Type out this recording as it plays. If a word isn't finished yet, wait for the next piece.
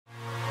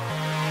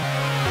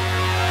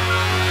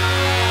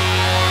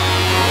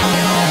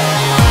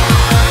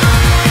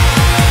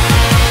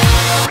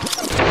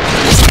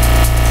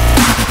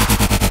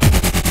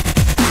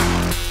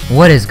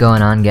What is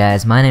going on,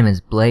 guys? My name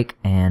is Blake,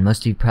 and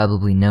most of you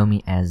probably know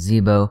me as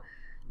Zebo,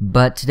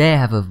 but today I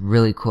have a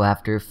really cool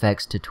After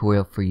Effects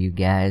tutorial for you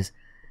guys,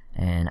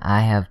 and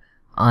I have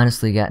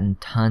honestly gotten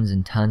tons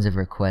and tons of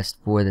requests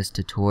for this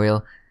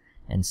tutorial,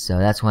 and so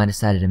that's why I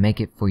decided to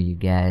make it for you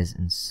guys.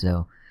 And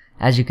so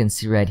as you can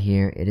see right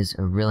here, it is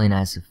a really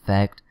nice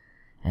effect,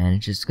 and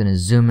it's just gonna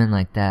zoom in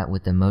like that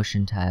with the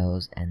motion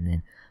tiles and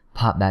then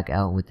pop back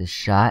out with the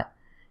shot.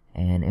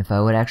 And if I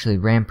would actually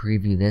RAM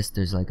preview this,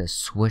 there's like a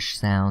swoosh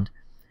sound,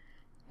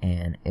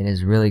 and it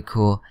is really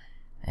cool.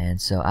 And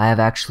so I have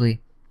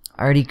actually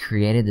already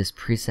created this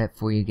preset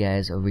for you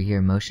guys over here,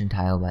 Motion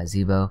Tile by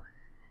Zebo.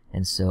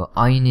 And so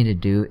all you need to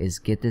do is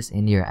get this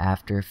into your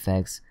After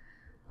Effects.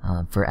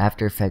 For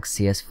After Effects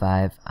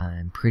CS5,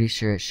 I'm pretty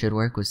sure it should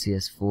work with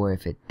CS4.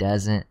 If it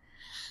doesn't,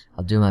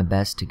 I'll do my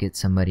best to get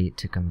somebody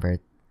to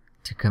convert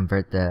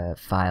the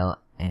file,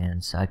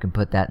 and so I can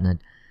put that in the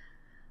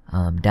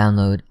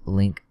download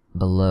link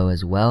below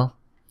as well.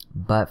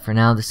 But for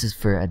now, this is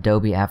for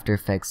Adobe After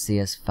Effects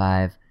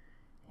CS5,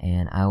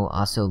 and I will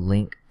also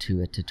link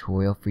to a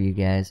tutorial for you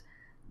guys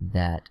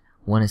that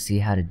want to see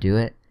how to do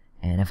it.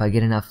 And if I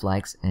get enough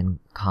likes and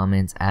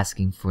comments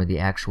asking for the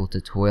actual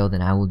tutorial,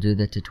 then I will do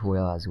the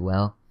tutorial as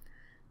well.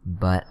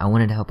 But I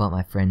wanted to help out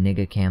my friend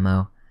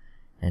NiggaCamo,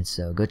 and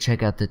so go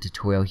check out the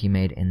tutorial he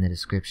made in the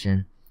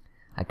description.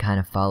 I kind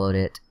of followed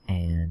it,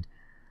 and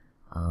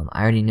I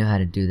already knew how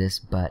to do this,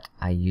 but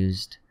I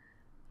used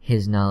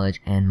his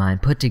knowledge and mine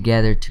put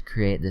together to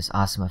create this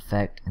awesome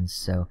effect. And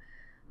so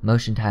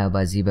Motion Tile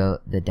by Zebo,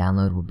 the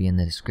download will be in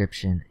the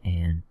description.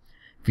 And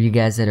for you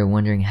guys that are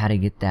wondering how to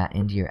get that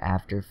into your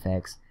After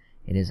Effects,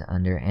 it is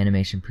under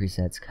Animation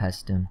Presets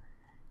Custom,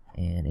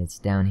 and it's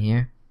down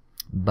here.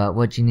 But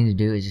what you need to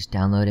do is just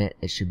download it.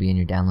 It should be in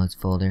your downloads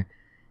folder,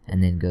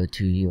 and then go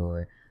to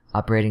your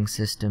operating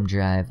system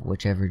drive,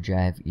 whichever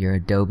drive your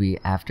Adobe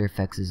After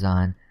Effects is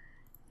on.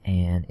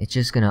 And it's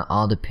just gonna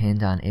all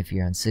depend on if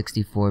you're on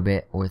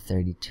 64-bit or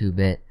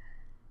 32-bit,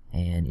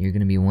 and you're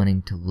gonna be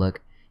wanting to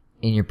look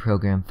in your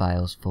program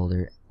files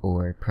folder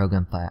or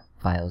program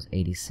files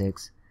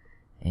 86.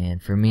 And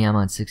for me, I'm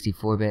on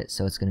 64-bit,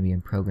 so it's gonna be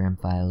in program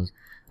files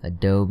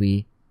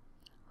Adobe.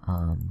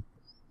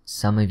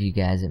 Some of you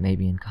guys, it may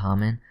be in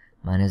common.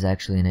 Mine is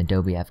actually in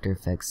Adobe After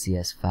Effects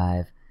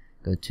CS5.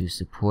 Go to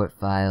support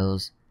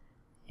files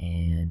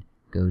and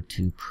go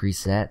to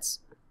presets.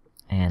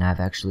 And I've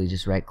actually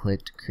just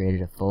right-clicked,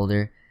 created a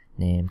folder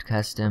named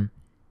custom,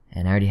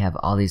 and I already have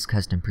all these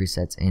custom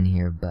presets in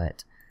here,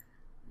 but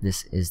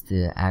this is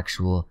the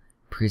actual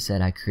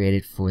preset I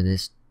created for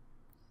this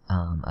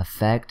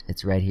effect.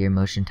 It's right here,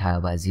 Motion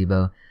Tile by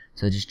Zebo.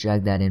 So just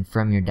drag that in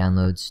from your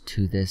downloads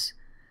to this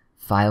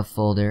file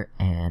folder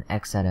and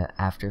X out of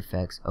After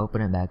Effects, open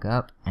it back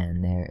up,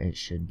 and there it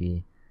should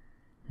be.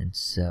 And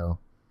so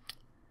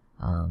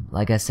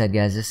like I said,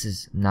 guys, this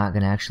is not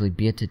going to actually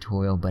be a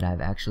tutorial, but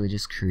I've actually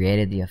just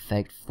created the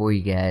effect for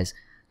you guys,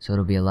 so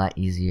it'll be a lot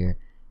easier,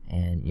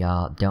 and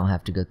y'all don't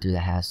have to go through the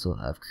hassle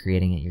of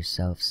creating it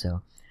yourself.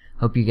 So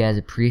hope you guys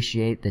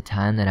appreciate the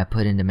time that I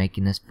put into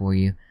making this for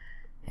you.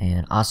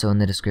 And also in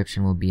the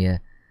description will be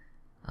a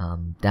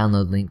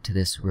download link to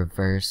this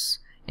reverse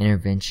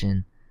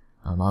intervention.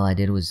 All I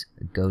did was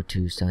go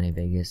to Sony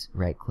Vegas,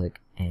 right click,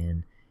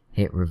 and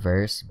hit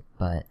reverse.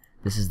 But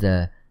this is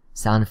the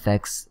sound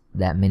effects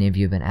that many of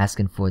you have been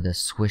asking for, the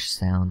swoosh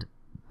sound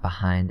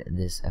behind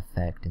this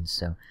effect. And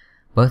so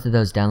both of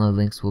those download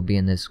links will be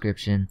in the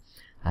description.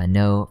 I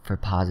know for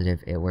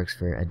positive it works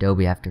for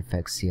Adobe After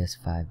Effects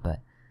CS5, but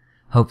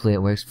hopefully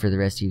it works for the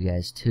rest of you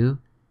guys too.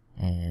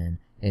 And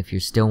if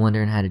you're still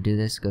wondering how to do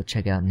this, go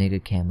check out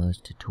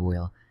NiggaCamos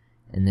tutorial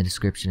in the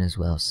description as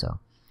well. So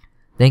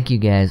thank you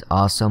guys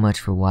all so much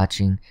for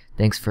watching.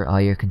 Thanks for all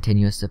your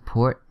continuous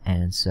support,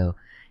 and so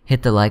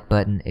hit the like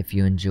button if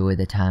you enjoy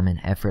the time and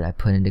effort I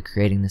put into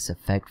creating this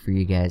effect for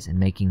you guys and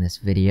making this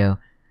video.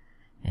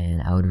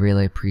 And I would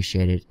really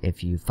appreciate it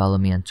if you follow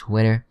me on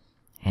Twitter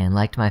and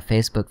liked my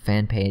Facebook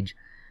fan page,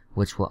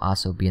 which will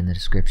also be in the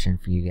description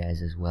for you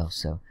guys as well.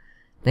 So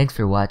thanks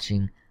for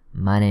watching.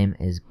 My name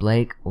is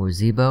Blake or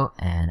Zebo,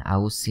 and I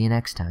will see you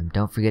next time.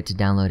 Don't forget to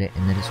download it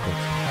in the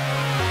description.